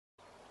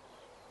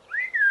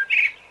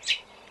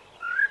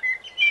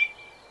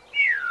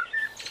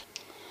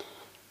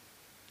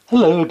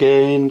Hello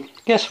again.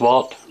 Guess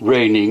what?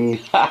 Raining.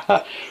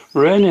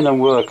 Raining and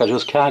work I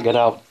just can't get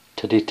out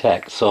to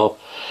detect. So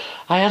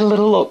I had a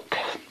little look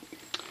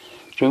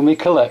through my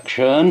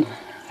collection.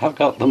 I've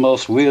got the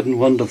most weird and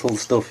wonderful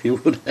stuff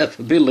you would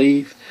ever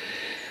believe.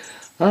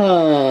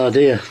 Ah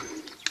dear.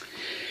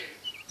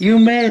 You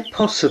may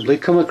possibly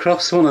come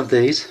across one of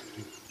these.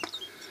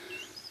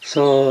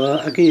 So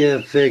I'll give you a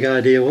vague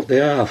idea what they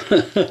are.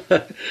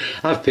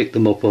 I've picked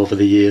them up over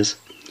the years.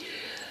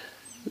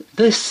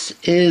 This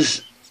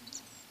is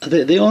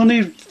the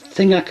only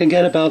thing I can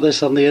get about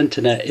this on the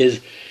internet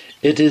is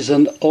it is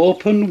an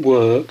open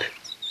work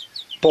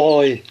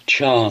boy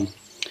charm.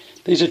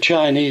 These are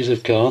Chinese,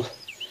 of course,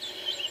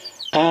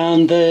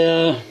 and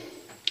they're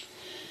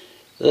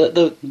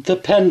the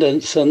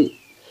pendants and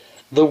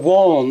the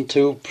worn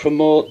to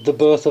promote the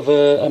birth of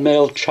a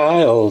male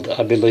child,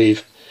 I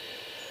believe.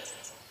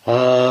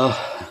 I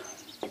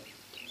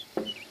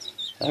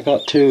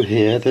got two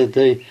here.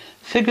 The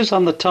figures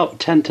on the top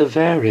tend to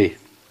vary,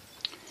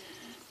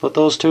 but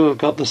those two have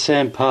got the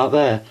same part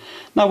there.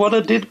 Now what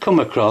I did come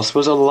across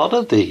was a lot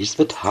of these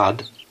that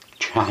had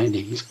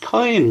Chinese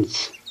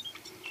coins.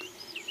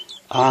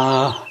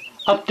 I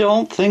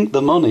don't think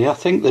they're money, I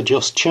think they're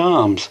just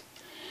charms.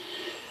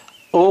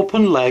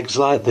 Open legs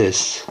like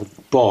this,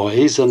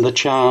 boys, and the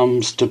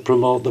charms to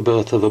promote the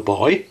birth of a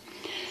boy.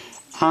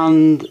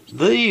 And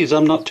these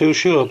I'm not too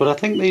sure, but I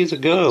think these are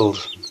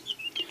girls.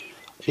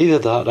 Either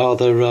that or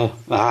they're,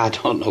 I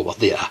don't know what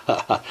they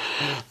are.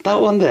 That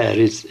one there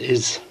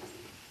is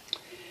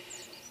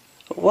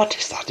what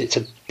is that? It's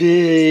a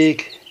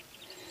big,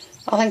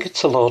 I think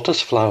it's a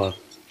lotus flower.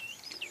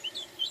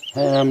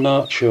 I'm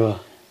not sure.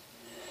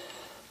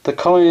 The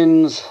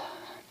coins,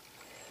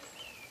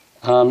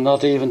 I'm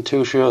not even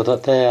too sure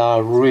that they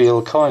are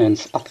real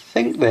coins. I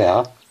think they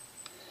are.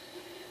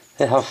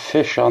 They have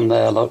fish on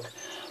there, look.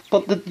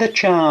 But the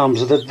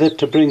charms, they're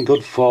to bring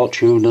good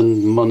fortune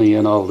and money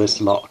and all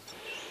this lot.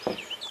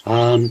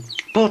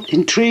 But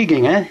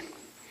intriguing, eh?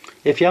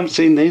 If you haven't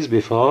seen these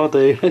before,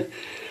 they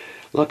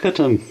look at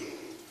them.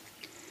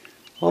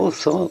 All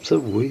sorts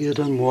of weird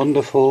and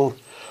wonderful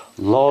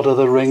Lord of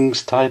the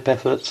Rings type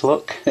efforts,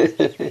 look.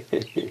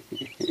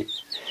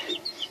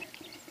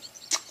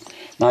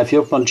 Now if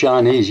you're up on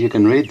Chinese you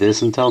can read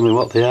this and tell me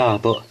what they are,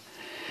 but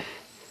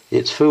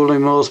it's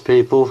fooling most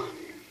people.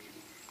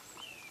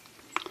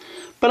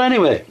 But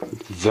anyway,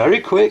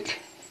 very quick.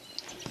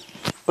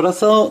 But I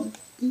thought,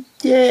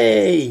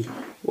 yay,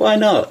 why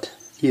not?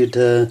 You'd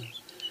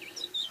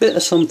bit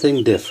of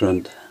something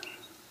different.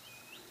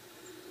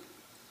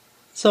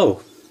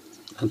 So,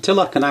 until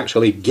I can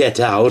actually get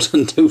out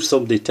and do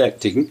some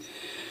detecting,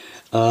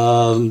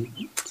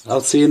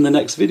 I'll see you in the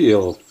next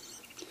video.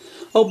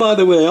 Oh, by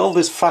the way, all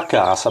this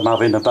fracas I'm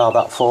having about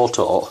that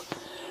photo,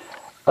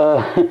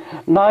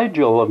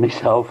 Nigel and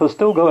myself are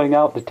still going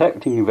out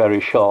detecting very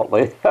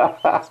shortly.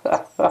 There's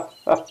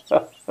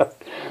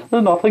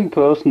nothing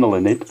personal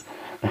in it.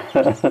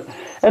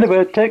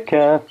 Anyway, take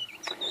care.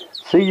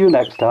 See you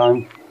next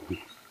time.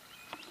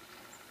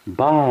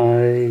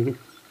 Bye.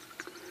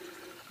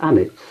 And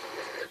it's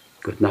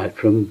good night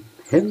from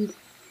him,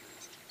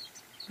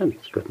 and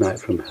it's good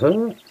night from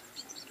her,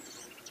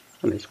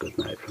 and it's good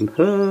night from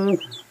her,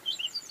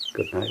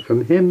 good night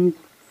from him,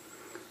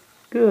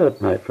 good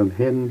night from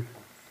him,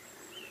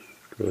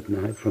 good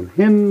night from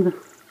him,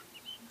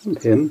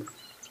 and him,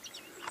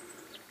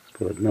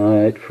 good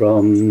night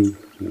from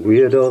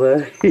weirdo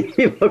there.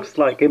 He looks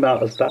like him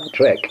out of Star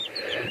Trek.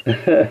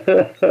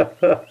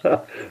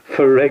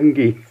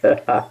 Ferengi.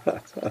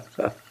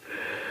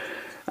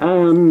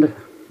 And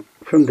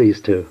from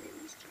these two,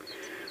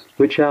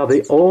 which are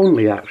the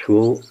only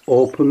actual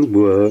open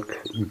work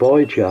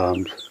boy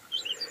charms.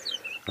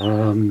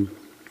 I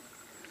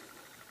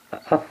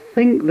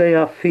think they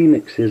are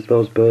phoenixes,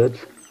 those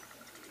birds.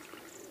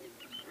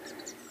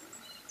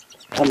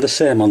 And the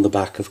same on the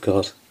back, of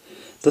course.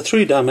 They're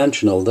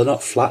three-dimensional, they're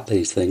not flat,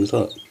 these things,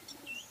 look.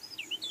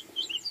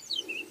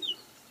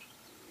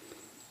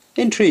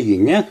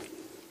 Intriguing, yeah?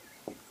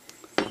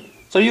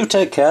 So you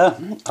take care,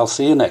 I'll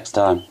see you next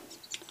time.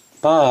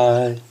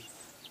 Bye.